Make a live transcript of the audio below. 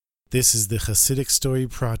This is the Hasidic Story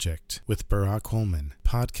Project with Barak Holman,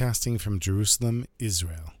 podcasting from Jerusalem,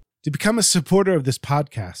 Israel. To become a supporter of this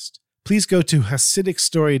podcast, please go to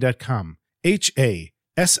HasidicStory.com,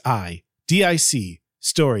 HASIDIC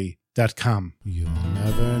story.com. You'll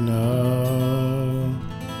never know,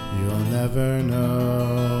 you'll never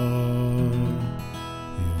know,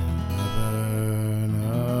 you'll never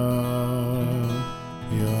know,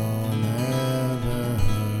 you'll never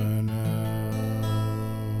know.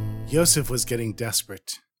 Yosef was getting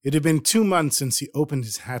desperate. It had been 2 months since he opened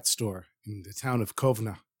his hat store in the town of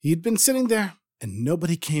Kovna. He had been sitting there, and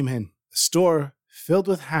nobody came in. The store filled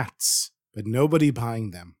with hats, but nobody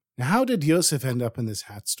buying them. Now, how did Yosef end up in this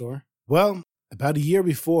hat store? Well, about a year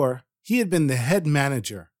before, he had been the head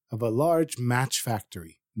manager of a large match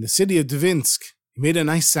factory in the city of Dvinsk. He made a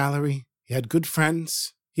nice salary. He had good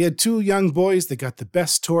friends. He had 2 young boys that got the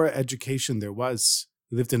best Torah education there was.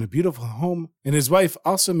 He lived in a beautiful home, and his wife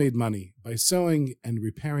also made money by sewing and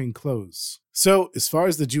repairing clothes. So, as far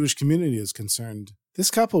as the Jewish community is concerned,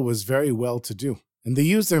 this couple was very well-to-do, and they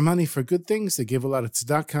used their money for good things. They gave a lot of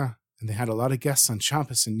tzedakah, and they had a lot of guests on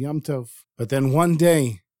Shabbos and Yom Tov. But then one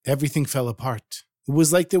day, everything fell apart. It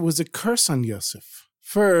was like there was a curse on Yosef.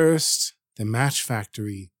 First, the match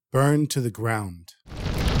factory burned to the ground.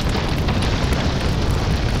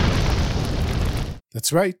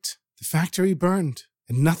 That's right, the factory burned,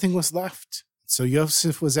 and nothing was left. So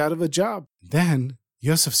Yosef was out of a job. Then,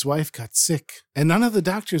 Yosef's wife got sick, and none of the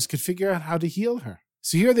doctors could figure out how to heal her.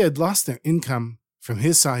 So here they had lost their income from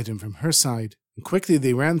his side and from her side, and quickly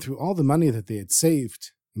they ran through all the money that they had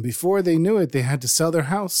saved. And before they knew it, they had to sell their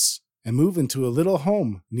house and move into a little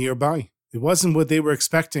home nearby. It wasn't what they were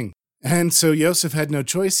expecting. And so Yosef had no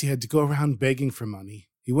choice. He had to go around begging for money.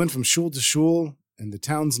 He went from shul to shul in the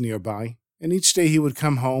towns nearby, and each day he would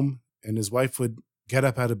come home, and his wife would get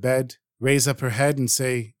up out of bed, raise up her head and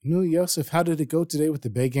say, "No, Yosef, how did it go today with the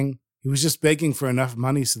begging?" He was just begging for enough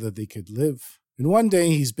money so that they could live. And one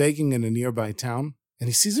day he's begging in a nearby town, and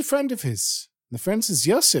he sees a friend of his. And the friend says,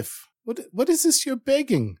 "Yosef, what is this you're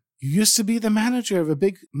begging? You used to be the manager of a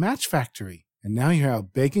big match factory, and now you're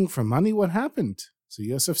out begging for money? What happened?" So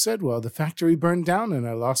Yosef said, "Well, the factory burned down and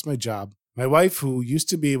I lost my job. My wife, who used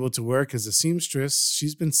to be able to work as a seamstress,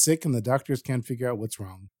 she's been sick and the doctors can't figure out what's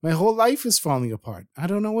wrong. My whole life is falling apart. I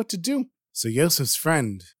don't know what to do." So Yosef's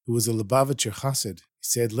friend, who was a Lubavitcher Chassid, he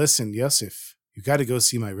said, "Listen, Yosef, you got to go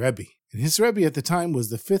see my Rebbe." And his Rebbe at the time was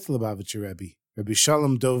the 5th Lubavitcher Rebbe, Rabbi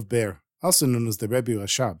Shalom Dov Ber, also known as the Rebbe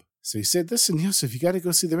Rashab. So he said, "Listen, Yosef, you got to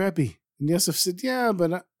go see the Rebbe." And Yosef said, "Yeah,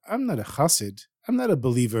 but I'm not a Chassid. I'm not a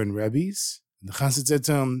believer in Rebbes." And the Chassid said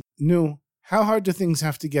to him, "No, how hard do things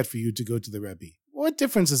have to get for you to go to the Rebbe? What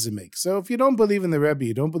difference does it make? So if you don't believe in the Rebbe,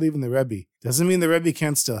 you don't believe in the Rebbe. Doesn't mean the Rebbe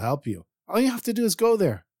can't still help you. All you have to do is go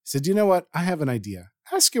there." He said, "You know what? I have an idea.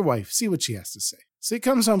 Ask your wife, see what she has to say." So he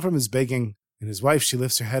comes home from his begging, and his wife, she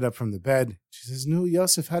lifts her head up from the bed. She says, "No,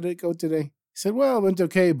 Yosef, how did it go today?" He said, "Well, it went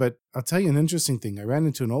okay, but I'll tell you an interesting thing. I ran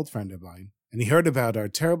into an old friend of mine, and he heard about our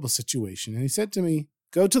terrible situation, and he said to me,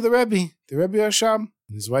 'Go to the Rebbe Rashab.'"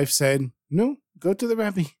 And his wife said, "No, go to the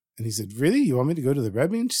Rebbe." And he said, "Really? You want me to go to the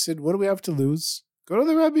Rebbe?" And she said, "What do we have to lose? Go to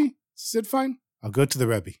the Rebbe." She said, "Fine, I'll go to the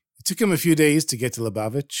Rebbe." It took him a few days to get to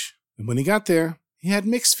Lubavitch, and when he got there, he had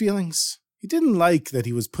mixed feelings. He didn't like that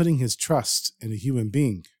he was putting his trust in a human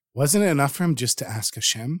being. Wasn't it enough for him just to ask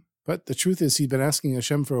Hashem? But the truth is, he'd been asking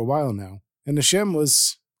Hashem for a while now, and Hashem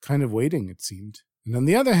was kind of waiting, it seemed. And on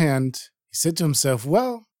the other hand, he said to himself,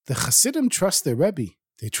 well, the Hasidim trust their Rebbe.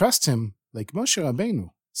 They trust him like Moshe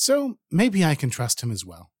Rabbeinu. So maybe I can trust him as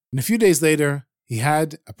well. And a few days later, he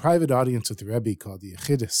had a private audience with the Rebbe called the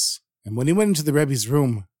Yechidus. And when he went into the Rebbe's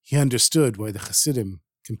room, he understood why the Hasidim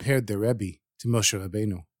compared their Rebbe to Moshe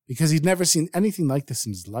Rabbeinu, because he'd never seen anything like this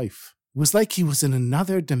in his life. It was like he was in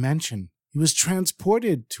another dimension. He was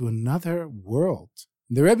transported to another world.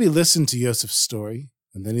 And the Rebbe listened to Yosef's story,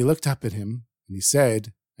 and then he looked up at him, and he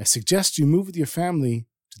said, "I suggest you move with your family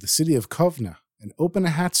to the city of Kovna and open a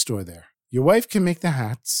hat store there. Your wife can make the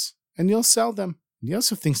hats, and you'll sell them." And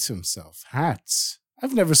Yosef thinks to himself, hats?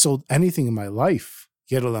 I've never sold anything in my life,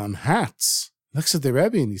 yet alone hats. Looks at the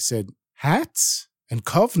Rebbe and he said, hats? And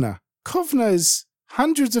Kovna? Kovna is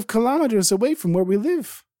hundreds of kilometers away from where we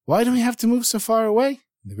live. Why do we have to move so far away?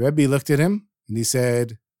 And the Rebbe looked at him and he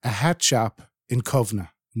said, a hat shop in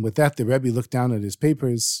Kovna. And with that, the Rebbe looked down at his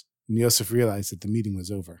papers and Yosef realized that the meeting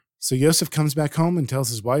was over. So Yosef comes back home and tells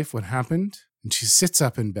his wife what happened, and she sits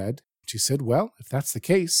up in bed. She said, well, if that's the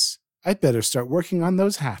case, I'd better start working on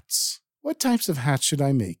those hats. What types of hats should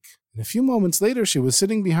I make? And a few moments later, she was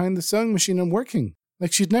sitting behind the sewing machine and working,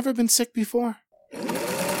 like she'd never been sick before.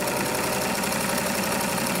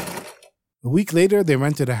 A week later, they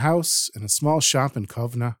rented a house and a small shop in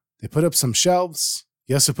Kovna. They put up some shelves.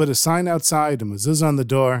 Yosef put a sign outside, a mezuzah on the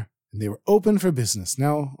door, and they were open for business.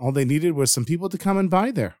 Now, all they needed was some people to come and buy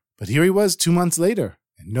there. But here he was 2 months later,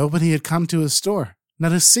 and nobody had come to his store.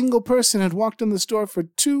 Not a single person had walked in the store for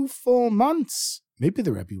 2 full months. Maybe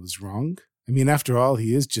the Rebbe was wrong. I mean, after all,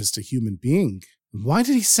 he is just a human being. Why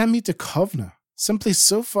did he send me to Kovna? Someplace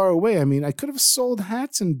so far away. I mean, I could have sold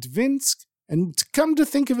hats in Dvinsk. And to come to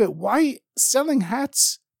think of it, why selling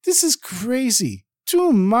hats? This is crazy.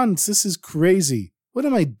 2 months, this is crazy. What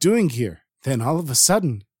am I doing here? Then all of a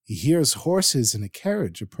sudden, he hears horses and a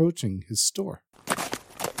carriage approaching his store.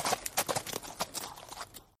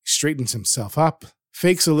 He straightens himself up,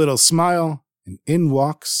 fakes a little smile, and in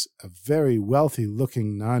walks a very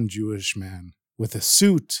wealthy-looking non-Jewish man with a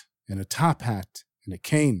suit and a top hat and a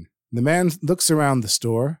cane. The man looks around the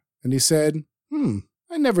store, and he said,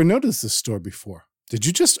 I never noticed this store before. Did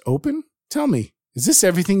you just open? Tell me, is this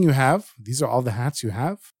everything you have? These are all the hats you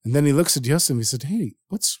have? And then he looks at Yosef and he said, hey,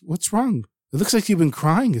 what's wrong? It looks like you've been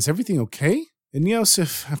crying. Is everything okay? And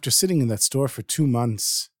Yosef, after sitting in that store for 2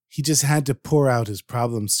 months, he just had to pour out his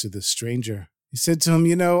problems to this stranger. He said to him,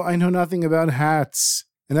 I know nothing about hats,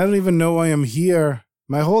 and I don't even know why I'm here.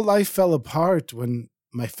 My whole life fell apart when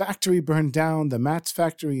my factory burned down, the Matz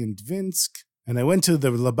factory in Dvinsk, and I went to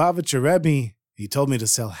the Lubavitcher Rebbe. He told me to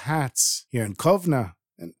sell hats here in Kovna,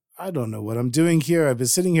 and I don't know what I'm doing here. I've been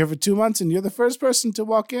sitting here for 2 months, and you're the first person to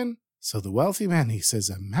walk in. So the wealthy man, he says,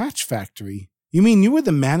 a match factory? You mean you were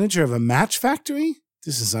the manager of a match factory?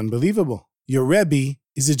 This is unbelievable. Your Rebbe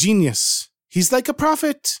is a genius. He's like a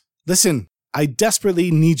prophet. Listen, I desperately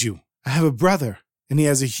need you. I have a brother, and he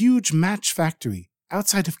has a huge match factory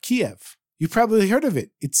outside of Kiev. You've probably heard of it.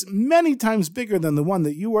 It's many times bigger than the one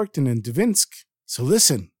that you worked in Dvinsk. So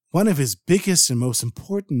listen, one of his biggest and most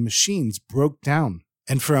important machines broke down,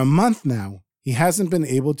 and for a month now, he hasn't been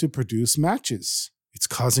able to produce matches. It's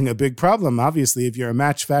causing a big problem, obviously, if you're a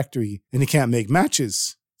match factory and you can't make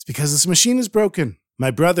matches. It's because this machine is broken.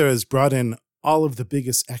 My brother has brought in all of the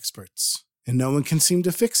biggest experts, and no one can seem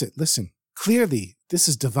to fix it. Listen, clearly, this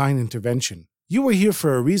is divine intervention. You were here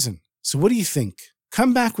for a reason. So what do you think?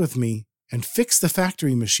 Come back with me and fix the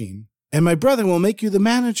factory machine, and my brother will make you the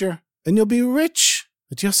manager, and you'll be rich.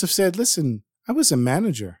 But Yosef said, listen, I was a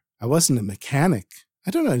manager. I wasn't a mechanic.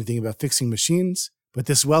 I don't know anything about fixing machines. But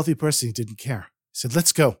this wealthy person, he didn't care. He said,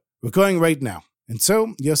 let's go. We're going right now. And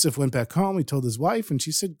so Yosef went back home. He told his wife, and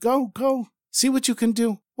she said, go. See what you can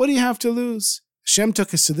do. What do you have to lose? Hashem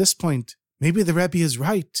took us to this point. Maybe the Rebbe is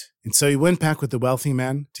right. And so he went back with the wealthy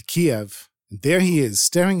man to Kiev. And there he is,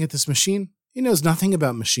 staring at this machine. He knows nothing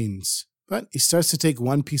about machines. But he starts to take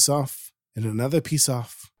one piece off and another piece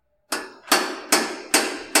off.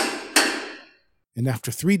 And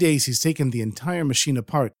after 3 days, he's taken the entire machine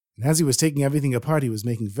apart. And as he was taking everything apart, he was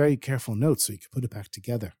making very careful notes so he could put it back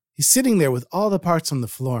together. He's sitting there with all the parts on the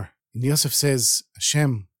floor. And Yosef says,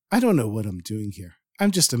 Hashem, I don't know what I'm doing here.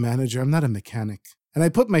 I'm just a manager. I'm not a mechanic. And I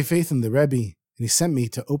put my faith in the Rebbe, and he sent me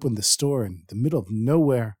to open the store in the middle of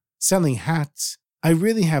nowhere, selling hats. I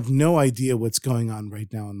really have no idea what's going on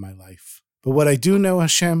right now in my life. But what I do know,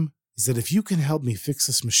 Hashem, is that if you can help me fix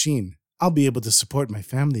this machine, I'll be able to support my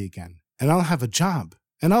family again. And I'll have a job.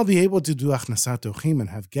 And I'll be able to do achnasat ochim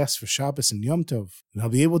and have guests for Shabbos and Yom Tov. And I'll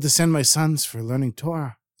be able to send my sons for learning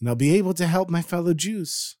Torah. And I'll be able to help my fellow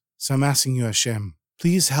Jews. So I'm asking you, Hashem,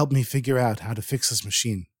 please help me figure out how to fix this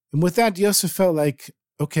machine. And with that, Yosef felt like,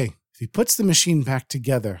 okay, if he puts the machine back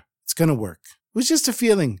together, it's going to work. It was just a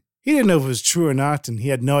feeling. He didn't know if it was true or not, and he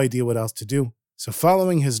had no idea what else to do. So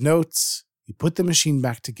following his notes, he put the machine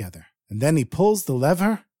back together. And then he pulls the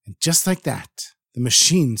lever, and just like that, the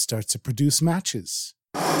machine starts to produce matches.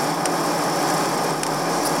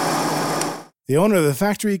 The owner of the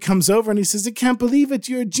factory comes over and he says, I can't believe it.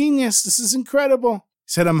 You're a genius. This is incredible.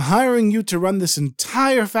 He said, I'm hiring you to run this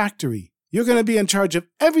entire factory. You're going to be in charge of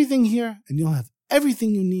everything here, and you'll have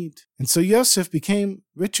everything you need. And so Yosef became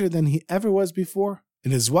richer than he ever was before,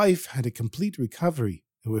 and his wife had a complete recovery,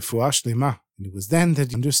 a refuah shlema. And it was then that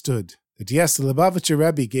he understood that yes, the Lubavitcher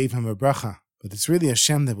Rebbe gave him a bracha, but it's really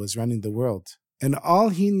Hashem that was running the world. And all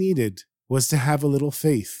he needed was to have a little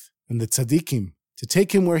faith in the tzaddikim, to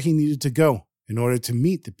take him where he needed to go, in order to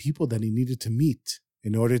meet the people that he needed to meet,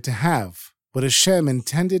 in order to have what Hashem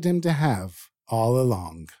intended him to have all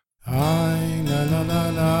along. Ay, la la la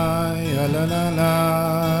la, ya la la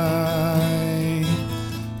la.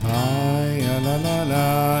 Ay, ya la la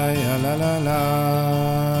la, ya la la la.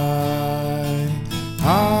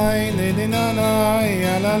 Ay, la la la,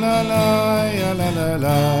 ya la la la, ya la la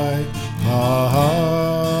la. Ah,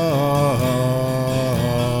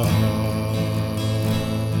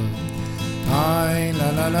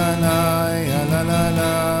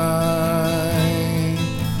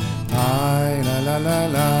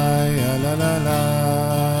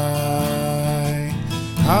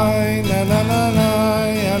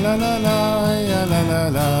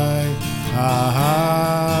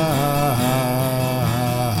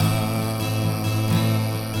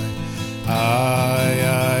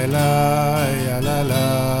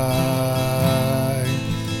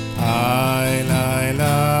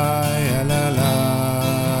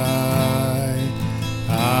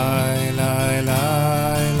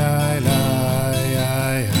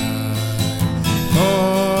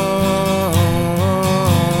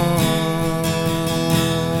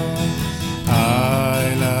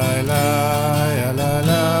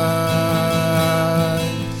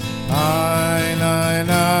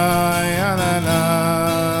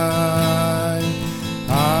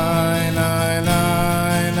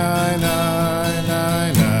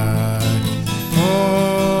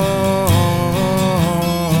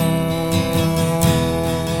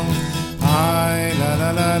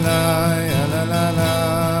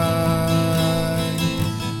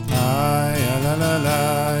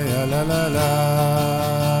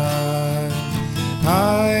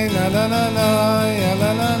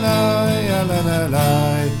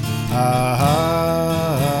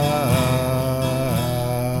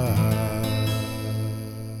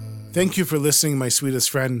 Thank you for listening, my sweetest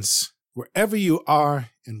friends. Wherever you are,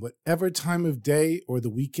 and whatever time of day or the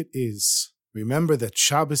week it is, remember that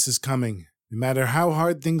Shabbos is coming. No matter how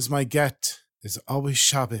hard things might get, there's always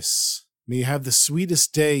Shabbos. May you have the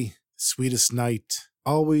sweetest day, the sweetest night.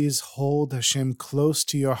 Always hold Hashem close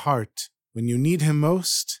to your heart when you need Him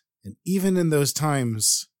most, and even in those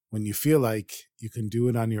times when you feel like you can do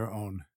it on your own.